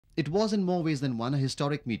It was in more ways than one a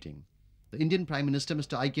historic meeting. The Indian Prime Minister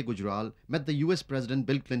Mr. Shri Gujral met the US President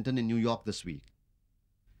Bill Clinton in New York this week.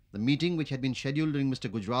 The meeting, which had been scheduled during Mr.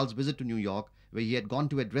 Gujral's visit to New York, where he had gone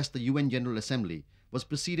to address the UN General Assembly, was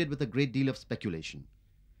preceded with a great deal of speculation.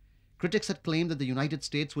 Critics had claimed that the United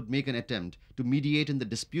States would make an attempt to mediate in the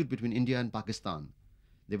dispute between India and Pakistan.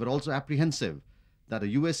 They were also apprehensive that the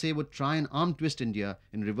USA would try and arm twist India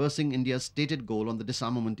in reversing India's stated goal on the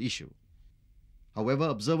disarmament issue. However,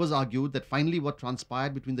 observers argued that finally what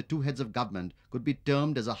transpired between the two heads of government could be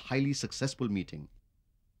termed as a highly successful meeting.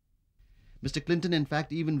 Mr. Clinton, in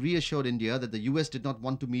fact, even reassured India that the US did not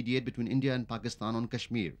want to mediate between India and Pakistan on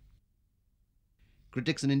Kashmir.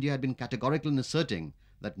 Critics in India had been categorical in asserting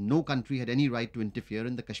that no country had any right to interfere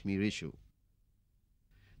in the Kashmir issue.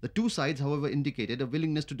 The two sides, however, indicated a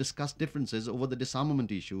willingness to discuss differences over the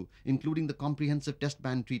disarmament issue, including the Comprehensive Test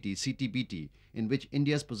Ban Treaty (CTBT), in which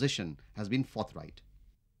India's position has been forthright.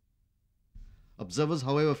 Observers,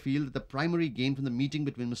 however, feel that the primary gain from the meeting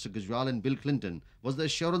between Mr. Gujral and Bill Clinton was the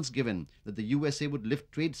assurance given that the USA would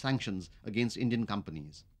lift trade sanctions against Indian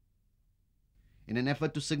companies. In an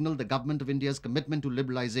effort to signal the government of India's commitment to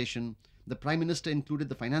liberalization, the Prime Minister included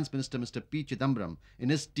the Finance Minister Mr. P. Chidambaram in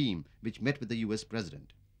his team, which met with the US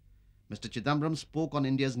President. Mr. Chidambaram spoke on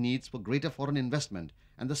India's needs for greater foreign investment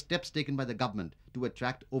and the steps taken by the government to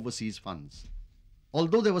attract overseas funds.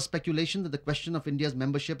 Although there was speculation that the question of India's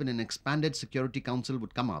membership in an expanded Security Council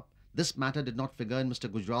would come up, this matter did not figure in Mr.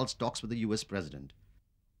 Gujral's talks with the US President.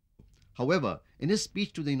 However, in his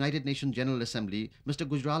speech to the United Nations General Assembly, Mr.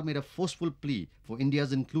 Gujral made a forceful plea for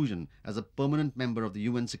India's inclusion as a permanent member of the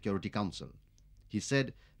UN Security Council. He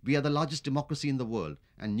said, "We are the largest democracy in the world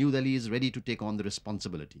and New Delhi is ready to take on the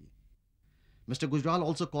responsibility." Mr. Gujral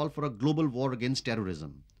also called for a global war against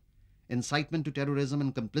terrorism. Incitement to terrorism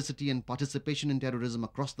and complicity and participation in terrorism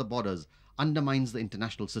across the borders undermines the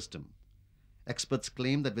international system. Experts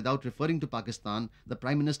claim that without referring to Pakistan, the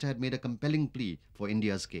Prime Minister had made a compelling plea for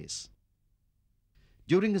India's case.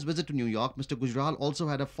 During his visit to New York, Mr. Gujral also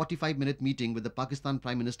had a 45-minute meeting with the Pakistan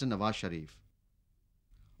Prime Minister Nawaz Sharif.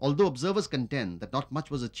 Although observers contend that not much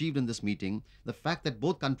was achieved in this meeting, the fact that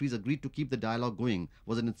both countries agreed to keep the dialogue going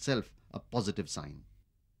was in itself a positive sign.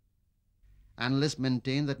 Analysts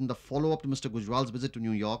maintain that in the follow-up to Mr. Gujral's visit to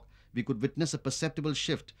New York, we could witness a perceptible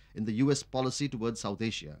shift in the US policy towards South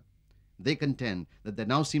Asia. They contend that there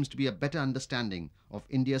now seems to be a better understanding of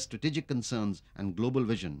India's strategic concerns and global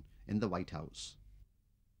vision in the White House.